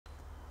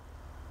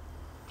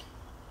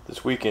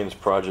This weekend's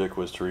project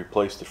was to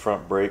replace the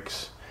front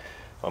brakes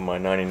on my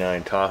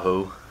 99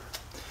 Tahoe.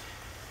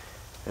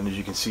 And as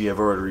you can see, I've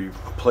already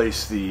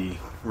replaced the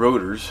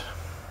rotors,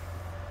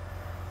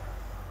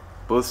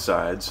 both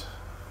sides.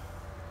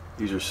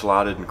 These are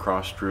slotted and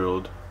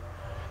cross-drilled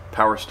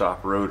power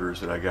stop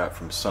rotors that I got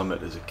from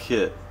Summit as a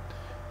kit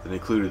that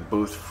included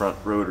both front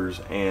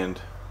rotors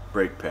and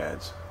brake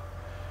pads,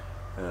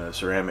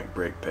 ceramic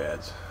brake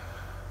pads.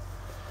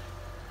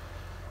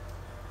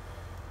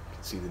 You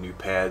can see the new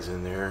pads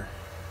in there.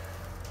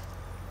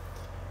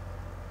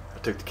 I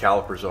took the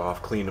calipers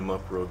off, cleaned them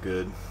up real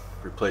good,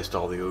 replaced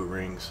all the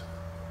O-rings,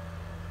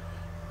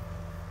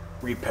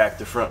 repacked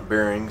the front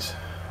bearings.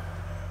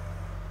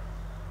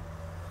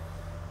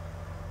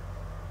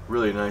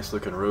 Really nice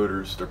looking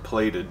rotors. They're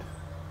plated,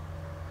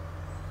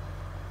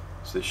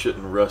 so they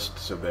shouldn't rust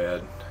so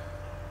bad.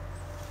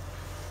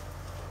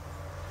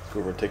 Let's go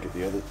over and take a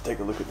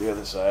look at the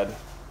other side.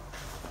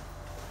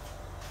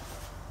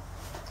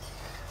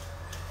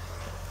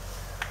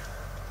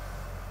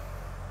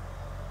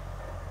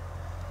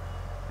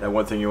 Now,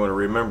 one thing you want to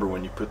remember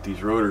when you put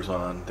these rotors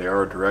on, they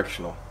are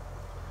directional.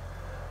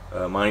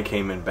 Mine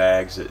came in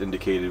bags that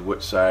indicated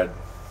which side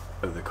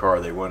of the car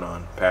they went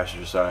on,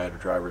 passenger side or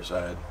driver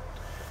side.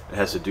 It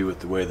has to do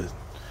with the way the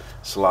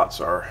slots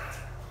are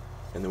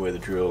and the way the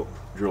drilled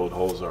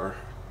holes are.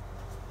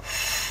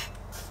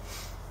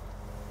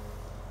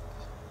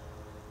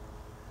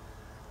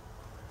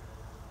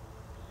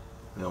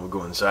 Now we'll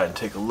go inside and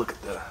take a look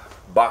at the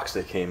box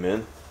they came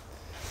in.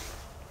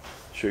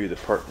 Show you the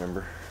part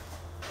number.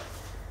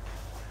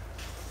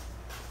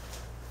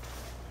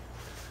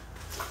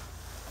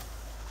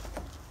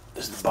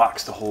 This is the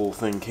box the whole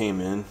thing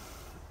came in.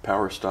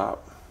 Power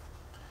stop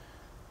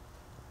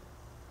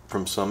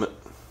from Summit.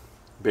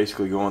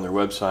 Basically go on their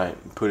website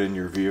and put in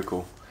your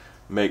vehicle,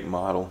 make,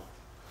 model,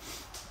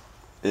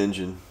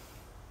 engine,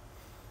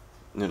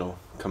 and it'll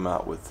come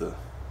out with the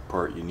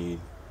part you need.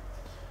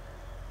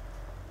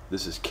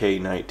 This is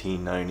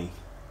K1990.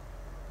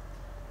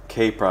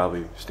 K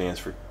probably stands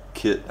for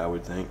kit, I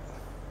would think.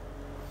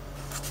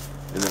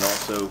 And then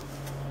also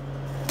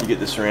you get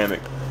the ceramic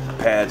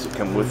pads that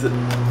come with it.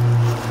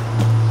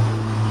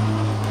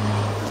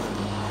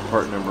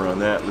 Part number on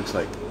that looks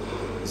like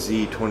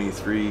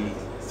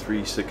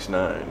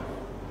Z23369.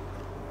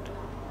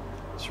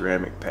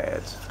 Ceramic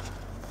pads.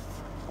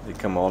 They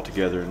come all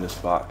together in this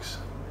box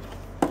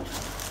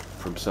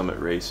from Summit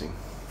Racing.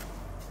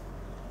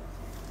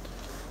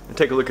 And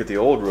take a look at the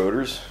old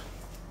rotors.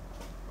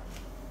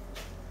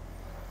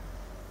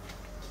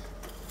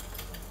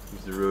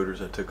 These are the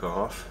rotors I took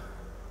off.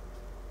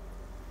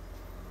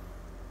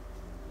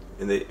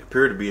 And they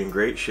appear to be in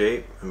great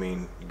shape. I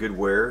mean, good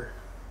wear.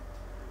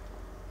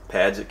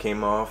 Pads that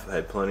came off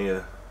had plenty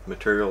of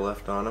material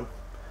left on them.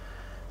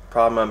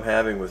 Problem I'm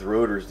having with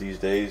rotors these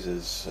days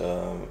is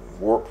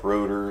warp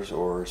rotors,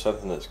 or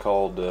something that's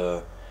called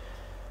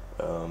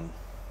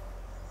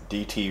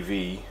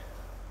DTV.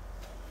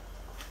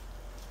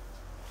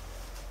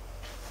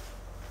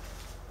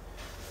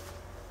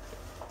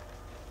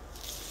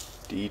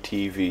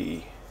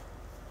 DTV,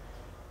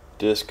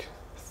 disc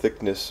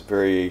thickness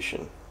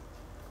variation.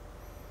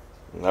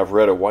 And I've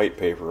read a white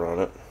paper on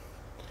it.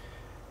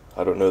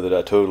 I don't know that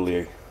I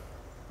totally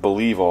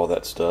believe all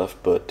that stuff,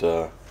 but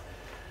I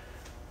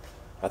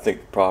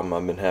think the problem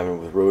I've been having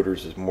with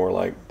rotors is more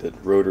like that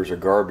rotors are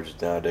garbage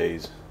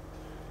nowadays.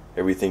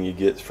 Everything you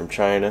get is from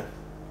China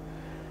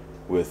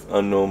with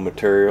unknown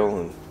material,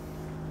 and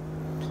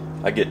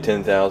I get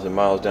 10,000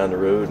 miles down the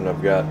road and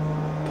I've got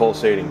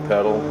pulsating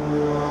pedal.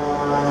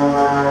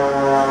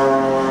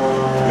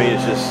 To me,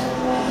 it's just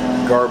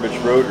garbage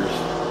rotors.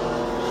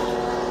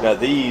 Now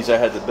these I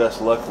had the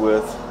best luck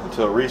with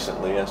until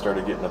recently. I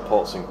started getting a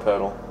pulsing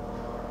pedal,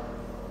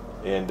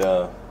 and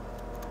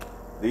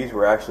these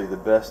were actually the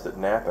best that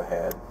Napa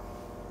had.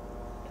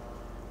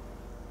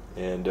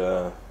 And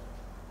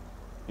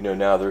you know,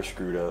 now they're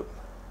screwed up.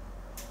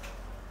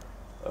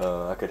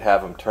 I could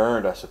have them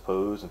turned, I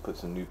suppose, and put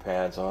some new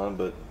pads on,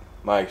 but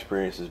my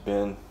experience has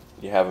been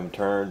you have them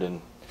turned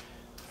and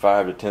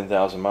 5,000 to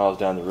 10,000 miles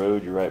down the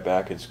road you're right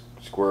back at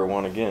square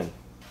one again.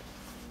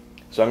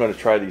 So I'm going to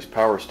try these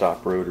power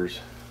stop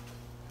rotors.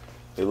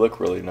 They look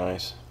really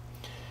nice.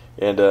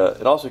 And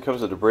it also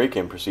comes with a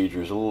break-in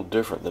procedure. It's a little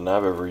different than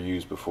I've ever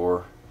used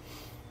before.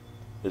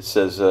 It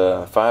says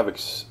 5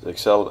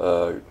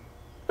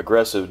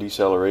 aggressive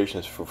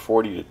decelerations from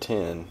 40 to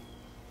 10,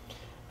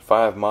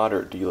 5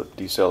 moderate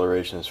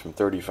decelerations from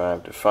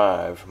 35 to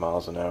 5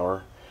 miles an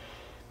hour,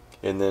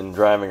 and then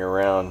driving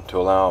around to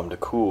allow them to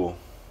cool.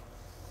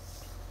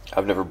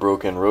 I've never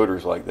broken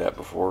rotors like that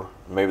before.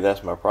 Maybe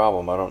that's my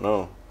problem, I don't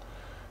know.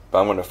 But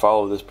I'm going to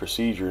follow this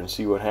procedure and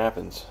see what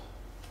happens.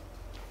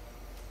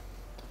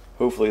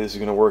 Hopefully this is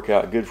going to work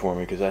out good for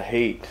me, because I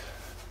hate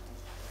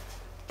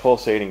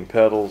pulsating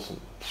pedals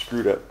and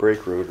screwed up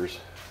brake rotors.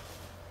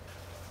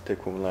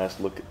 Take one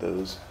last look at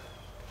those.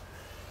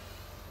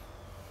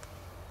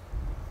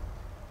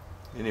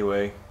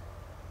 Anyway,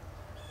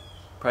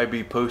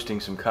 probably be posting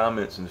some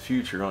comments in the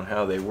future on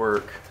how they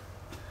work.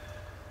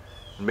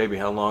 maybe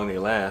how long they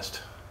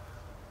last.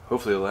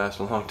 Hopefully they'll last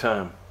a long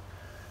time.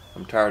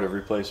 I'm tired of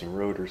replacing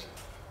rotors.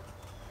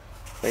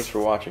 Thanks for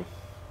watching.